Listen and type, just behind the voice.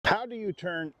How do you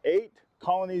turn 8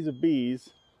 colonies of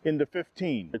bees into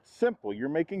 15? It's simple. You're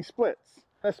making splits.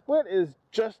 A split is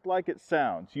just like it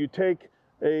sounds. You take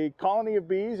a colony of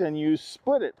bees and you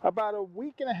split it. About a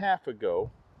week and a half ago,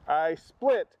 I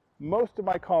split most of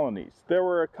my colonies. There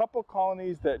were a couple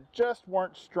colonies that just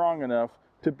weren't strong enough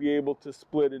to be able to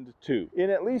split into 2.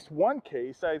 In at least one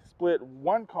case, I split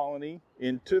one colony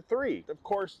into 3. Of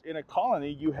course, in a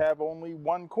colony, you have only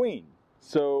one queen.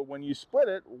 So when you split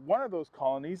it, one of those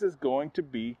colonies is going to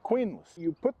be queenless.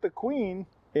 You put the queen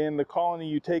in the colony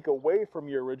you take away from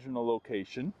your original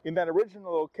location. In that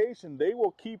original location, they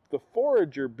will keep the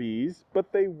forager bees,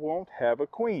 but they won't have a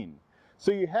queen.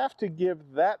 So you have to give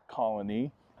that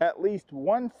colony at least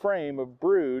one frame of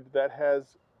brood that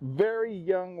has very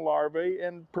young larvae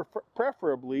and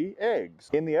preferably eggs.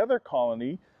 In the other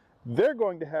colony, they're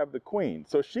going to have the queen,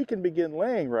 so she can begin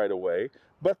laying right away,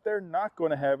 but they're not going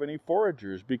to have any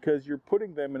foragers because you're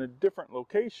putting them in a different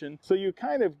location, so you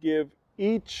kind of give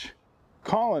each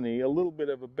colony a little bit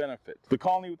of a benefit. The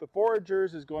colony with the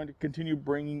foragers is going to continue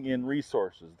bringing in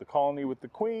resources. The colony with the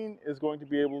queen is going to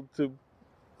be able to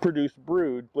produce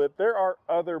brood, but there are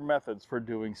other methods for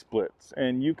doing splits,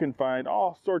 and you can find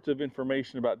all sorts of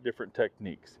information about different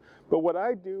techniques. But what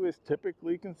I do is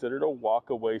typically considered a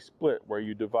walk-away split, where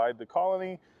you divide the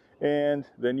colony and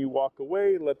then you walk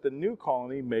away, let the new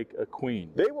colony make a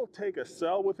queen. They will take a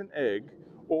cell with an egg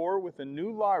or with a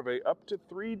new larvae up to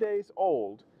 3 days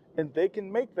old, and they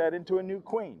can make that into a new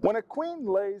queen. When a queen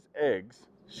lays eggs,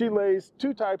 she lays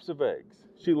 2 types of eggs.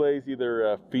 She lays either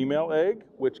a female egg,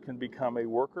 which can become a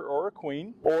worker or a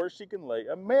queen, or she can lay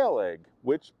a male egg,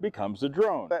 which becomes a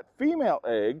drone. That female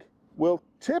egg will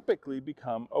typically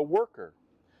become a worker,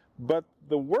 but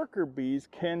the worker bees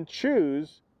can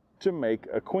choose to make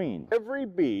a queen. Every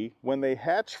bee, when they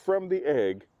hatch from the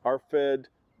egg, are fed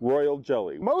royal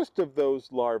jelly. Most of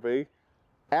those larvae,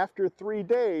 after 3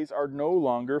 days, are no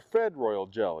longer fed royal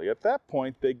jelly. At that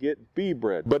point, they get bee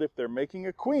bread. But if they're making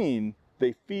a queen,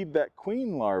 they feed that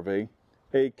queen larvae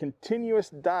a continuous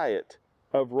diet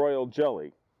of royal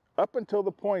jelly up until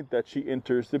the point that she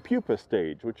enters the pupa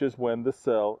stage, which is when the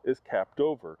cell is capped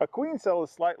over. A queen cell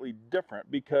is slightly different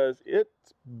because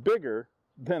it's bigger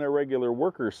than a regular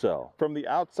worker cell. From the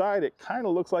outside, it kind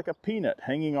of looks like a peanut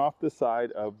hanging off the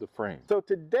side of the frame. So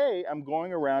today I'm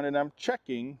going around and I'm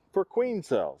checking for queen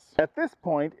cells. At this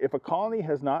point, if a colony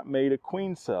has not made a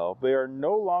queen cell, they are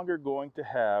no longer going to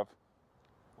have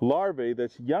larvae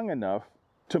that's young enough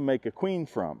to make a queen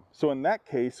from. So in that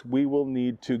case, we will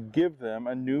need to give them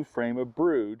a new frame of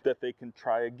brood that they can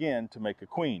try again to make a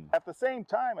queen. At the same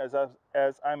time,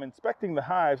 as I'm inspecting the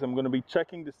hives, I'm going to be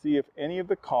checking to see if any of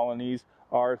the colonies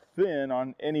are thin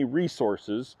on any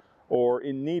resources or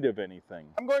in need of anything.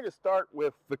 I'm going to start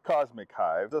with the cosmic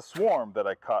hive, the swarm that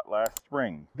I caught last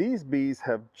spring. These bees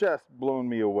have just blown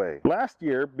me away. Last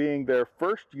year, being their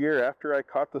first year after I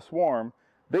caught the swarm,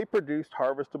 they produced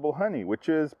harvestable honey, which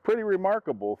is pretty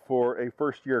remarkable for a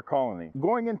first-year colony.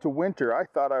 Going into winter, I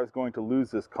thought I was going to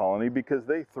lose this colony because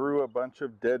they threw a bunch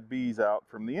of dead bees out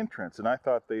from the entrance, and I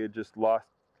thought they had just lost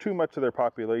too much of their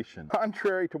population.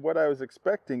 Contrary to what I was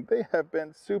expecting, they have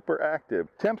been super active.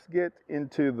 Temps get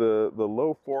into the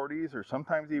low 40s or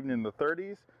sometimes even in the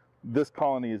 30s. This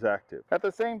colony is active. At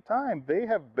the same time, they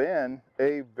have been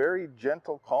a very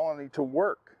gentle colony to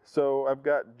work. So I've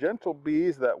got gentle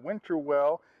bees that winter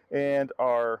well and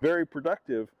are very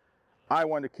productive. I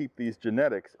want to keep these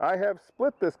genetics. I have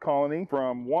split this colony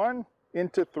from 1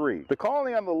 into 3. The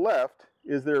colony on the left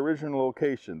is their original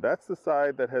location. That's the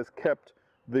side that has kept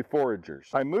the foragers.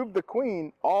 I moved the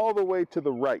queen all the way to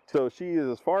the right, so she is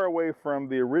as far away from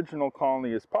the original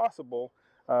colony as possible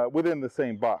within the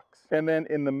same box. And then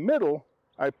in the middle,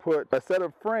 I put a set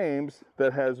of frames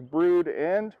that has brood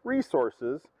and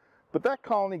resources, but that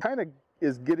colony kind of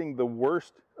is getting the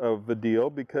worst of the deal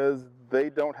because they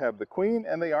don't have the queen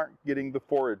and they aren't getting the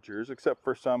foragers, except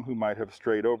for some who might have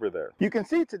strayed over there. You can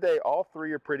see today all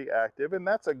 3 are pretty active, and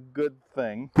that's a good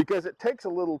thing because it takes a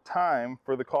little time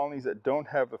for the colonies that don't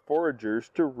have the foragers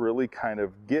to really kind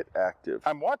of get active.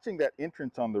 I'm watching that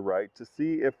entrance on the right to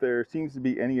see if there seems to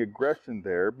be any aggression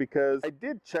there, because I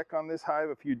did check on this hive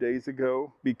a few days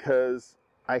ago because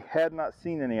I had not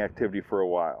seen any activity for a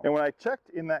while. And when I checked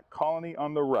in that colony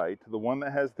on the right, the one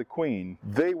that has the queen,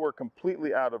 they were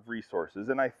completely out of resources,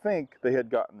 and I think they had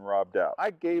gotten robbed out.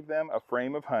 I gave them a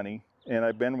frame of honey, and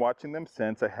I've been watching them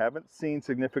since. I haven't seen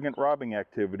significant robbing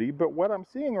activity, but what I'm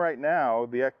seeing right now,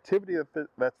 the activity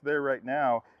that's there right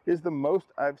now, is the most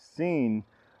I've seen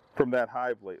from that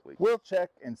hive lately. We'll check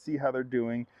and see how they're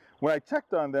doing. When I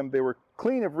checked on them, they were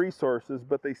clean of resources,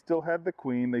 but they still had the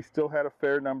queen, they still had a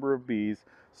fair number of bees,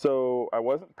 So I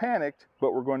wasn't panicked,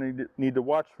 but we're going to need to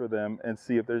watch for them and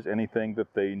see if there's anything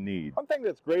that they need. One thing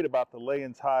that's great about the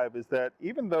Layens hive is that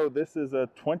even though this is a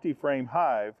 20-frame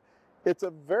hive, it's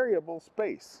a variable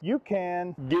space. You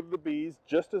can give the bees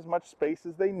just as much space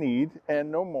as they need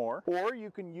and no more, or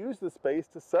you can use the space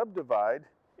to subdivide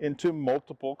into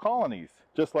multiple colonies,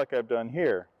 just like I've done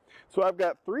here. So I've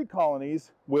got 3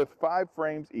 colonies with 5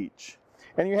 frames each.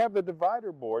 And you have the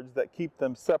divider boards that keep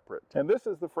them separate. And this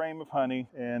is the frame of honey,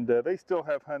 and they still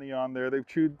have honey on there.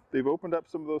 They've opened up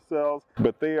some of those cells,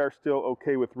 but they are still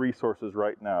okay with resources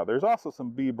right now. There's also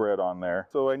some bee bread on there.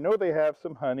 So I know they have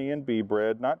some honey and bee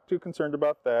bread, not too concerned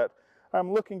about that.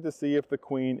 I'm looking to see if the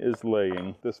queen is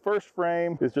laying. This first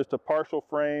frame is just a partial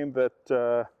frame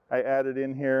that I added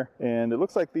in here, and it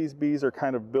looks like these bees are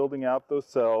kind of building out those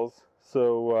cells.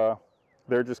 So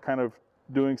they're just kind of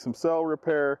doing some cell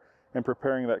repair and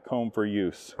preparing that comb for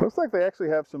use. Looks like they actually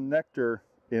have some nectar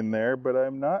in there, but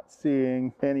I'm not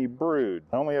seeing any brood.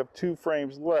 I only have 2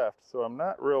 frames left, so I'm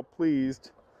not real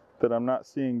pleased that I'm not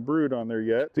seeing brood on there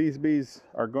yet. These bees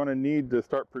are going to need to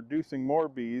start producing more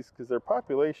bees because their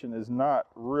population is not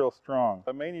real strong.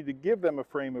 I may need to give them a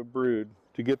frame of brood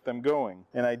to get them going.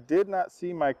 And I did not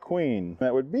see my queen.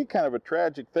 That would be kind of a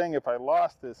tragic thing if I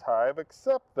lost this hive,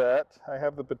 except that I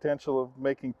have the potential of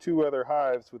making 2 other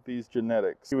hives with these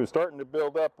genetics. She was starting to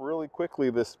build up really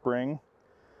quickly this spring.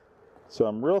 So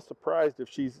I'm real surprised if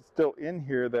she's still in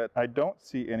here that I don't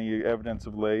see any evidence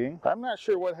of laying. I'm not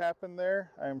sure what happened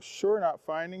there. I'm sure not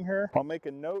finding her. I'll make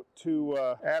a note to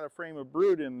add a frame of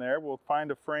brood in there. We'll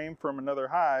find a frame from another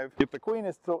hive. If the queen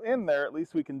is still in there, at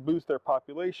least we can boost their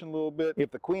population a little bit. If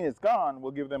the queen is gone,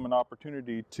 we'll give them an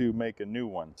opportunity to make a new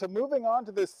one. So moving on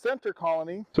to this center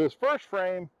colony. So this first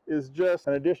frame is just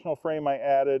an additional frame I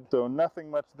added. So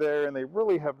nothing much there, and they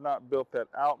really have not built that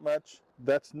out much.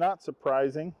 That's not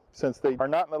surprising. Since they are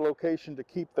not in the location to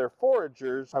keep their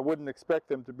foragers, I wouldn't expect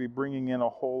them to be bringing in a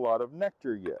whole lot of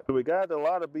nectar yet. So we got a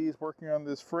lot of bees working on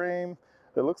this frame.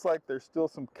 It looks like there's still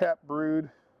some capped brood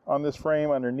on this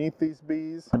frame underneath these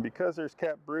bees. And because there's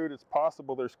capped brood, it's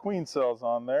possible there's queen cells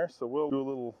on there. So we'll do a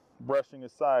little brushing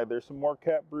aside. There's some more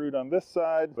capped brood on this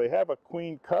side. They have a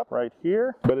queen cup right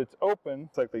here, but it's open.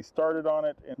 It's like they started on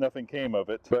it and nothing came of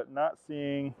it, but not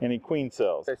seeing any queen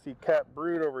cells. I see capped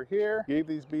brood over here. Gave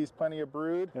these bees plenty of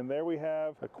brood, and there we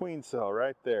have a queen cell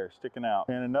right there sticking out.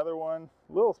 And another one,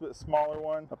 a little bit smaller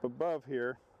one up above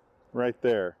here, right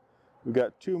there. We've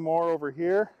got 2 more over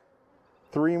here,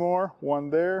 3 more,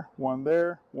 1 there, 1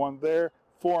 there, 1 there,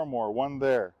 4 more, 1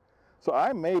 there. So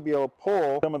I may be able to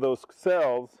pull some of those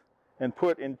cells and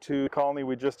put into the colony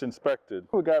we just inspected.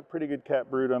 We got pretty good capped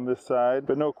brood on this side,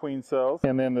 but no queen cells.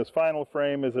 And then this final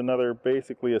frame is another,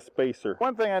 basically a spacer.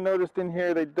 One thing I noticed in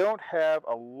here, they don't have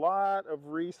a lot of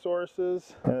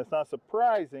resources, and it's not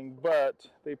surprising, but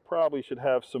they probably should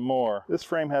have some more. This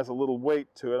frame has a little weight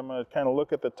to it. I'm going to kind of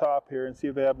look at the top here and see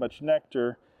if they have much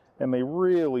nectar, and they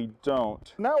really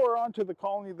don't. Now we're on to the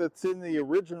colony that's in the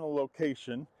original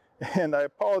location, and I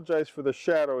apologize for the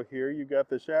shadow here. You got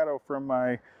the shadow from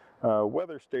my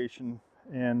weather station,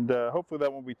 and hopefully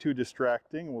that won't be too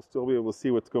distracting. We'll still be able to see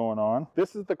what's going on.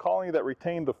 This is the colony that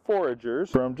retained the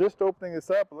foragers. From just opening this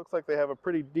up, it looks like they have a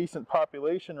pretty decent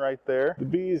population right there. The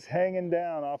bees hanging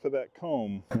down off of that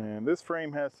comb, and this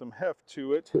frame has some heft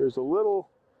to it. There's a little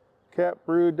capped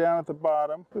brood down at the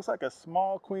bottom. Looks like a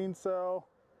small queen cell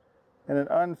and an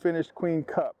unfinished queen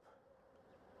cup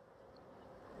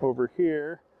over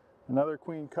here. Another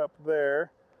queen cup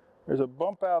there. There's a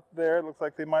bump out there. It looks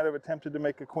like they might have attempted to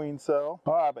make a queen cell.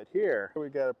 But here we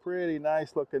got a pretty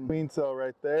nice looking queen cell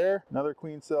right there. Another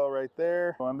queen cell right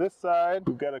there. On this side,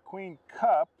 we've got a queen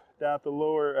cup down at the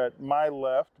lower, at my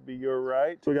left, be your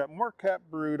right. So we got more capped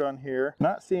brood on here.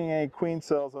 Not seeing any queen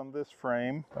cells on this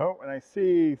frame. Oh, and I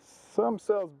see some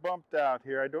cells bumped out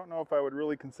here. I don't know if I would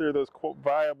really consider those quote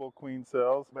viable queen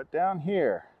cells, but down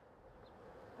here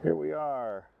we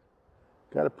are.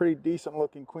 Got a pretty decent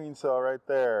looking queen cell right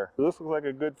there. So this looks like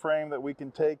a good frame that we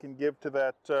can take and give to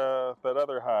that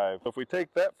other hive. So if we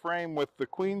take that frame with the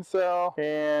queen cell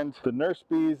and the nurse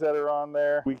bees that are on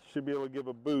there, we should be able to give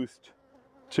a boost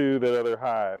to that other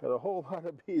hive. Got a whole lot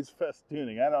of bees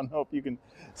festooning. I don't know if you can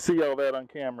see all that on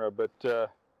camera, but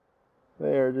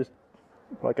they are just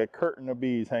like a curtain of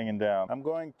bees hanging down. I'm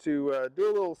going to do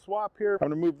a little swap here. I'm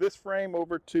going to move this frame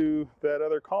over to that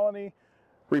other colony,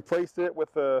 replace it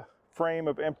with a frame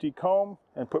of empty comb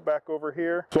and put back over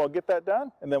here. So I'll get that done,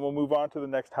 and then we'll move on to the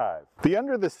next hive. The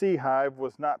under the sea hive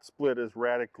was not split as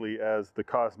radically as the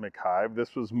cosmic hive.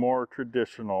 This was more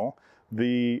traditional.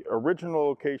 The original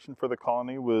location for the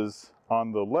colony was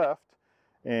on the left,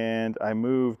 and I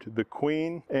moved the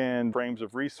queen and frames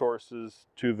of resources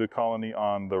to the colony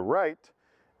on the right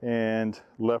and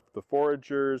left the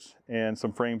foragers and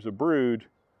some frames of brood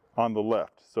on the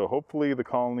left. So hopefully the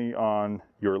colony on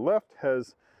your left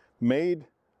has made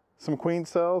some queen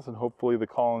cells, and hopefully the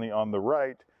colony on the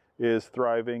right is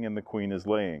thriving and the queen is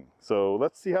laying. So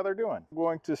let's see how they're doing. I'm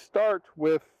going to start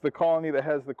with the colony that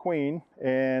has the queen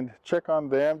and check on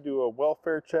them, do a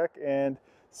welfare check, and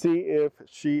see if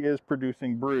she is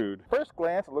producing brood. First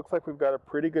glance, it looks like we've got a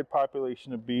pretty good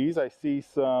population of bees. I see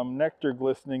some nectar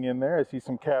glistening in there. I see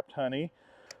some capped honey.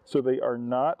 So they are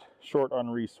not short on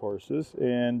resources.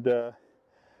 And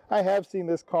I have seen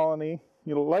this colony,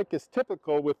 you know, like is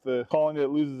typical with the colony that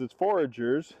loses its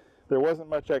foragers. There wasn't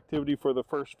much activity for the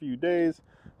first few days,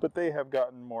 but they have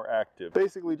gotten more active.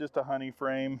 Basically just a honey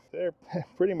frame. They're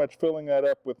pretty much filling that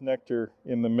up with nectar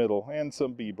in the middle and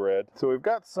some bee bread. So we've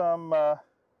got some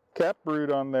capped brood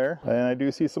on there, and I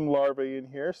do see some larvae in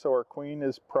here, so our queen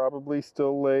is probably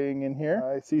still laying in here.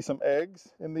 I see some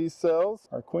eggs in these cells.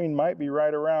 Our queen might be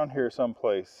right around here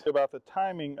someplace. About the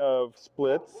timing of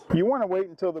splits, you want to wait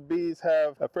until the bees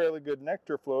have a fairly good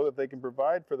nectar flow that they can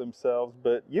provide for themselves,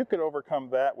 but you could overcome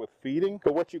that with feeding.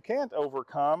 But what you can't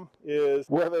overcome is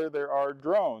whether there are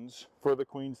drones for the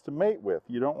queens to mate with.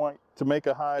 You don't want to make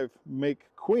a hive make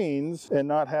queens and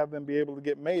not have them be able to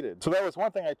get mated. So that was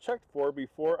one thing I checked for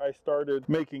before I started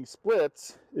making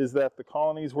splits, is that the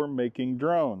colonies were making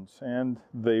drones, and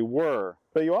they were.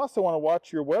 But you also want to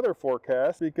watch your weather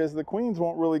forecast, because the queens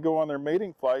won't really go on their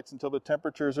mating flights until the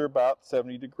temperatures are about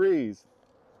 70 degrees.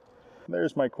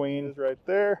 There's my queen right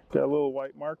there. Got a little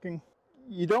white marking.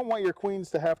 You don't want your queens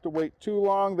to have to wait too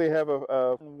long. They have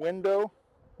a window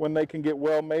when they can get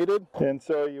well mated, and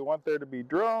so you want there to be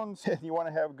drones, and you want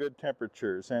to have good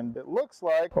temperatures. And it looks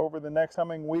like over the next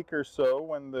coming week or so,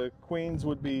 when the queens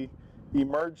would be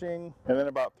emerging, and then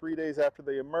about 3 days after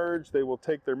they emerge, they will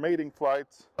take their mating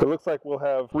flights. It looks like we'll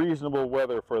have reasonable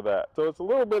weather for that. So it's a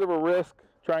little bit of a risk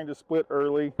trying to split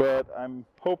early, but I'm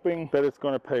hoping that it's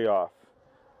going to pay off.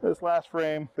 This last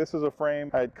frame, this is a frame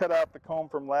I had cut out the comb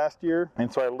from last year,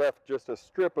 and so I left just a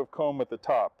strip of comb at the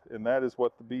top, and that is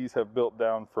what the bees have built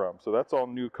down from. So that's all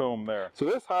new comb there. So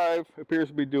this hive appears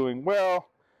to be doing well.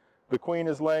 The queen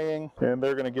is laying, and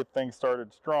they're going to get things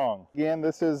started strong. Again,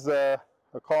 this is a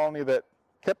colony that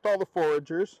kept all the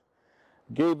foragers,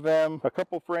 gave them a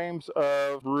couple frames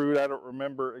of brood. I don't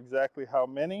remember exactly how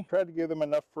many. Tried to give them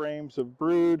enough frames of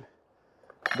brood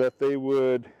that they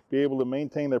would be able to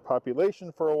maintain their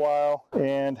population for a while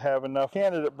and have enough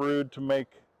candidate brood to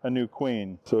make a new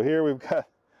queen. So here we've got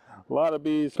a lot of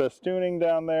bees festooning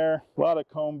down there, a lot of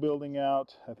comb building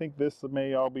out. I think this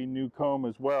may all be new comb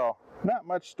as well. Not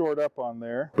much stored up on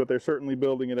there, but they're certainly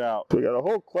building it out. So we got a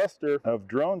whole cluster of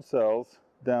drone cells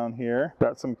down here.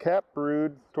 Got some capped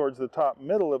brood towards the top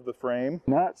middle of the frame.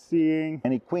 Not seeing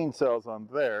any queen cells on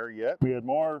there yet. We had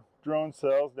more drone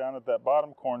cells down at that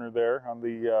bottom corner there on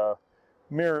the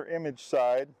mirror image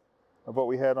side of what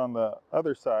we had on the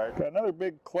other side. Got another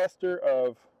big cluster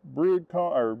of brood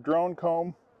comb, or drone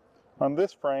comb, on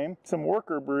this frame. Some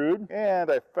worker brood,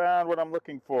 and I found what I'm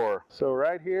looking for. So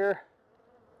right here,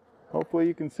 hopefully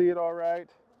you can see it all right.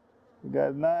 We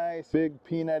got a nice big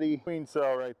peanutty queen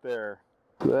cell right there.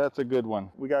 So that's a good one.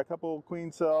 We got a couple of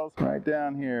queen cells right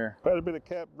down here. Quite a bit of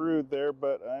capped brood there,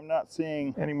 but I'm not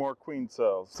seeing any more queen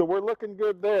cells. So we're looking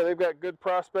good there. They've got good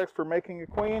prospects for making a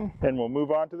queen, and we'll move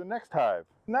on to the next hive.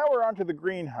 Now we're on to the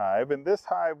green hive, and this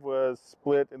hive was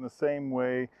split in the same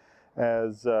way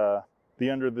as the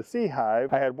under the sea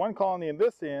hive. I had one colony in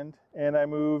this end, and I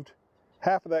moved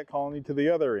half of that colony to the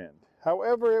other end.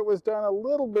 However, it was done a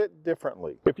little bit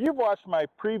differently. If you've watched my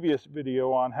previous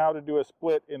video on how to do a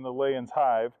split in the Layens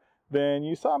hive, then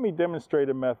you saw me demonstrate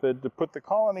a method to put the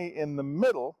colony in the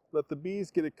middle, let the bees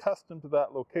get accustomed to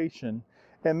that location,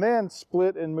 and then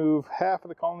split and move half of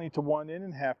the colony to one end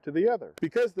and half to the other.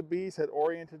 Because the bees had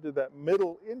oriented to that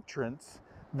middle entrance,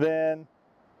 then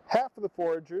half of the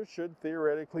foragers should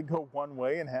theoretically go one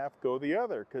way and half go the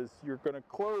other, because you're going to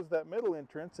close that middle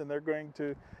entrance and they're going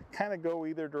to kind of go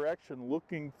either direction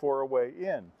looking for a way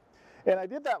in. And I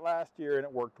did that last year and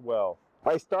it worked well.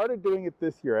 I started doing it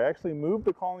this year. I actually moved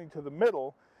the colony to the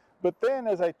middle, but then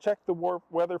as I checked the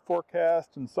weather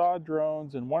forecast and saw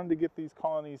drones and wanted to get these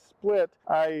colonies split,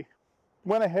 I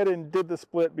went ahead and did the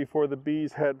split before the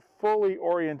bees had fully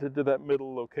oriented to that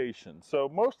middle location. So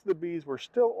most of the bees were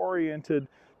still oriented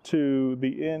to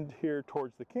the end here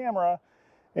towards the camera,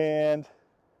 and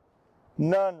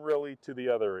none really to the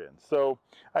other end. So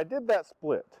I did that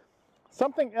split.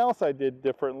 Something else I did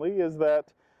differently is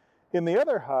that in the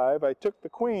other hive, I took the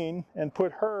queen and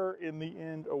put her in the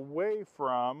end away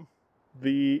from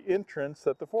the entrance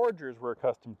that the foragers were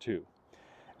accustomed to.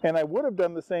 And I would have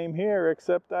done the same here,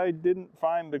 except I didn't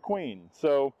find the queen.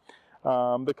 So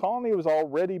the colony was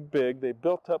already big. They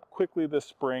built up quickly this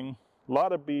spring, a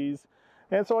lot of bees.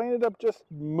 And so I ended up just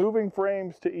moving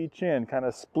frames to each end, kind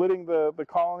of splitting the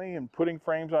colony and putting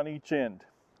frames on each end.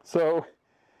 So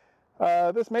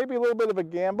this may be a little bit of a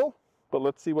gamble, but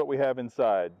let's see what we have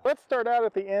inside. Let's start out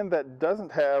at the end that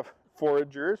doesn't have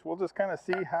foragers. We'll just kind of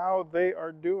see how they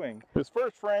are doing. This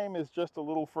first frame is just a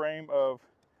little frame of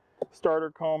starter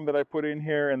comb that I put in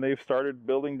here, and they've started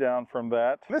building down from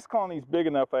that. This colony is big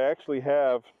enough. I actually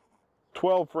have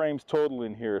 12 frames total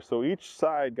in here, so each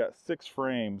side got 6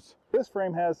 frames. This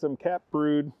frame has some capped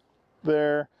brood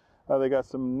there. They got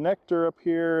some nectar up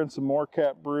here and some more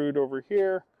capped brood over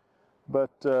here,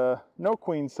 but no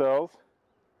queen cells.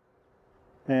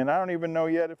 And I don't even know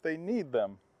yet if they need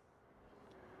them.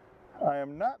 I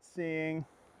am not seeing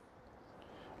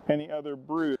any other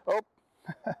brood. Oh,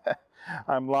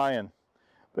 I'm lying.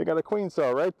 They got a queen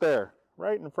cell right there,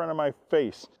 right in front of my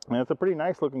face. And it's a pretty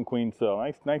nice looking queen cell,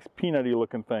 nice peanutty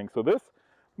looking thing. So this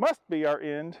must be our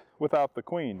end without the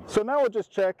queen. So now we'll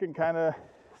just check and kind of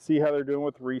see how they're doing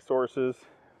with resources.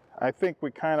 I think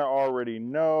we kind of already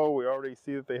know. We already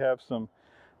see that they have some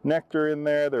nectar in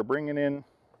there. They're bringing in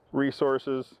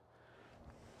resources.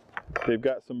 They've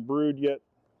got some brood yet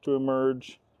to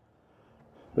emerge.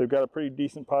 They've got a pretty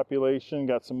decent population,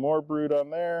 got some more brood on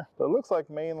there, but it looks like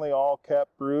mainly all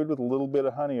capped brood with a little bit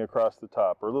of honey across the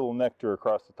top, or a little nectar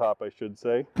across the top, I should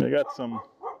say. They got some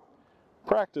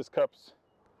practice cups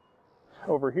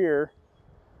over here,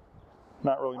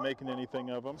 not really making anything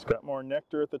of them. It's got more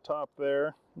nectar at the top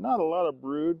there. Not a lot of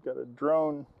brood, got a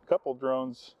drone, couple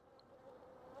drones,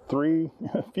 3,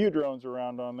 a few drones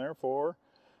around on there, 4,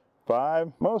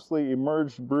 5. Mostly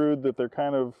emerged brood that they're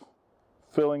kind of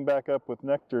filling back up with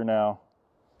nectar now.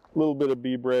 A little bit of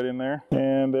bee bread in there.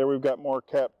 And there we've got more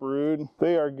capped brood.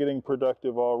 They are getting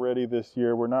productive already this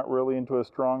year. We're not really into a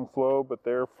strong flow, but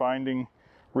they're finding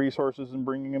resources and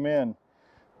bringing them in.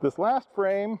 This last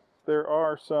frame, there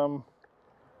are some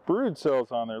brood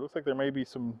cells on there. Looks like there may be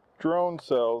some drone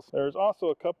cells. There's also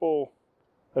a couple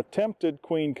attempted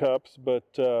queen cups,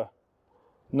 but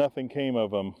nothing came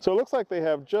of them. So it looks like they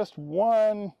have just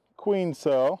one queen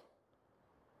cell,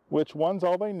 which one's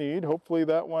all they need. Hopefully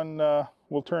that one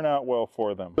will turn out well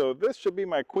for them. So this should be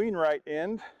my queen right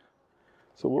end.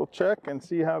 So we'll check and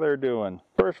see how they're doing.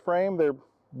 First frame, they're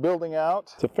building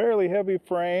out. It's a fairly heavy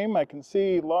frame. I can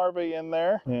see larvae in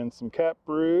there and some capped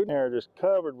brood. They're just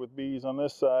covered with bees on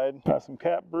this side. Got some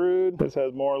capped brood. This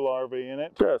has more larvae in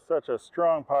it. Just such a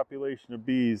strong population of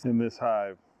bees in this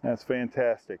hive. That's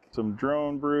fantastic. Some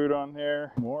drone brood on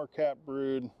there, more capped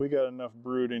brood. We got enough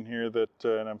brood in here that,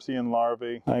 and I'm seeing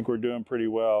larvae. I think we're doing pretty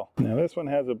well. Now this one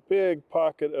has a big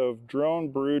pocket of drone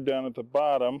brood down at the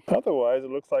bottom. Otherwise,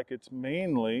 it looks like it's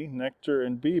mainly nectar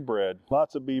and bee bread.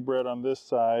 Lots of bee bread on this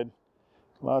side.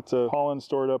 Lots of pollen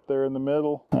stored up there in the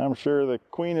middle. I'm sure the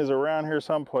queen is around here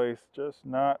someplace, just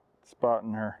not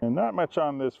spotting her. And not much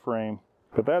on this frame.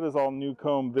 But that is all new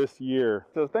comb this year.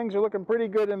 So things are looking pretty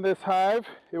good in this hive.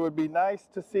 It would be nice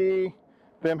to see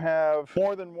them have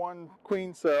more than one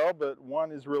queen cell, but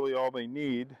one is really all they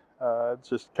need. It's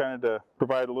just kind of to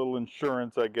provide a little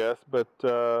insurance, I guess. But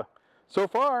so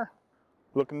far,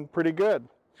 looking pretty good.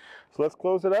 So let's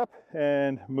close it up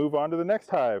and move on to the next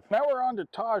hive. Now we're on to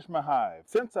Taj Hive.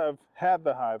 Since I've had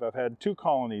the hive, I've had 2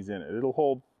 colonies in it. It'll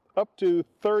hold up to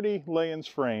 30 Layens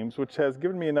frames, which has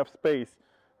given me enough space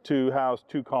to house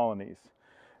 2 colonies.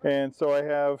 And so I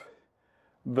have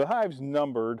the hives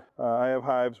numbered. I have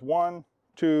hives 1,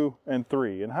 2, and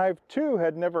 3. And hive 2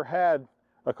 had never had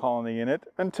a colony in it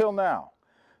until now.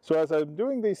 So as I'm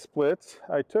doing these splits,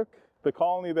 I took the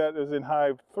colony that is in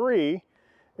hive 3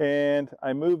 and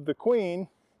I moved the queen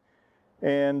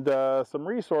and some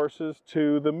resources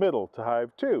to the middle, to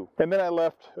hive 2. And then I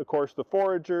left, of course, the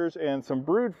foragers and some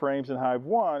brood frames in hive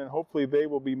 1, and hopefully they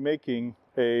will be making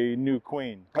a new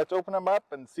queen. Let's open them up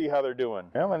and see how they're doing.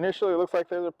 Well, initially it looks like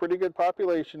there's a pretty good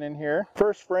population in here.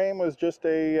 First frame was just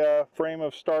a frame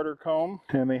of starter comb,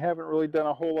 and they haven't really done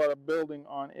a whole lot of building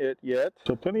on it yet.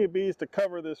 So plenty of bees to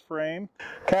cover this frame.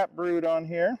 Cap brood on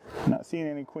here. Not seeing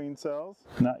any queen cells.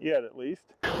 Not yet, at least.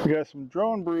 We got some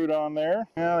drone brood on there.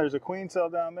 Now there's a queen cell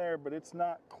down there, but it's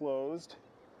not closed.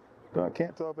 So I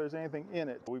can't tell if there's anything in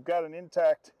it. We've got an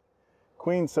intact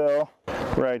queen cell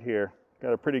right here.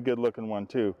 Got a pretty good looking one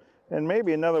too. And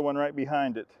maybe another one right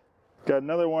behind it. Got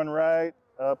another one right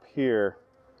up here.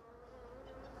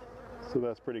 So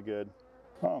that's pretty good.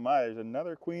 Oh my, there's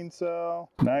another queen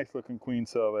cell. Nice looking queen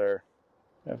cell there.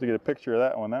 I have to get a picture of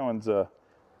that one. That one's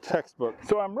textbook.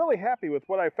 So I'm really happy with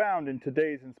what I found in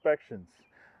today's inspections.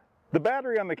 The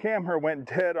battery on the camera went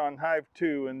dead on hive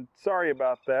 2, and sorry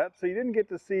about that. So you didn't get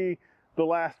to see the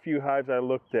last few hives I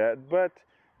looked at, but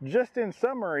just in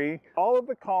summary, all of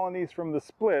the colonies from the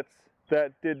splits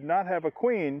that did not have a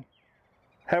queen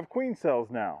have queen cells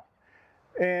now.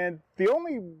 And the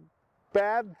only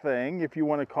bad thing, if you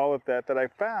want to call it that I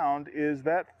found is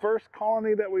that first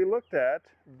colony that we looked at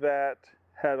that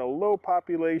had a low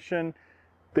population.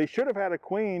 They should have had a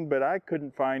queen, but I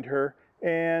couldn't find her,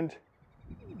 and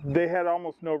they had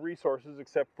almost no resources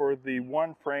except for the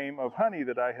one frame of honey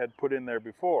that I had put in there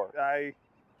before. I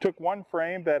took one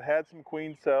frame that had some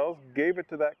queen cells, gave it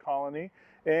to that colony,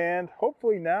 and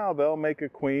hopefully now they'll make a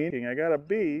queen. I got a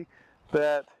bee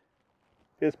that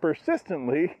is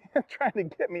persistently trying to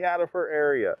get me out of her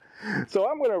area. So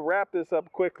I'm going to wrap this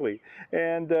up quickly.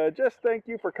 And just thank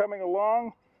you for coming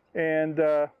along. And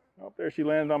oh, there she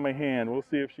landed on my hand. We'll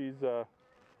see if she's...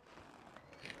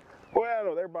 Well,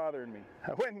 no, they're bothering me.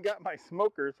 I went and got my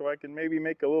smoker so I can maybe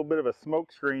make a little bit of a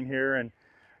smoke screen here and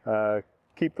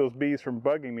keep those bees from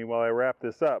bugging me while I wrap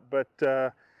this up.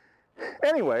 But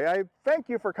anyway, I thank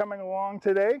you for coming along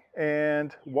today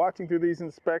and watching through these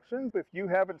inspections. If you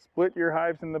haven't split your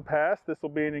hives in the past, this will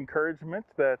be an encouragement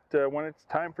that when it's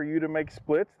time for you to make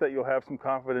splits, that you'll have some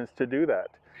confidence to do that.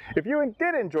 If you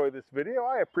did enjoy this video,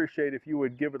 I appreciate if you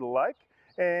would give it a like,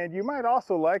 and you might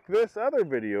also like this other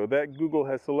video that Google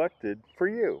has selected for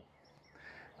you.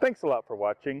 Thanks a lot for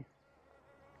watching.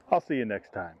 I'll see you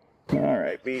next time. All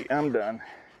right, bee, I'm done.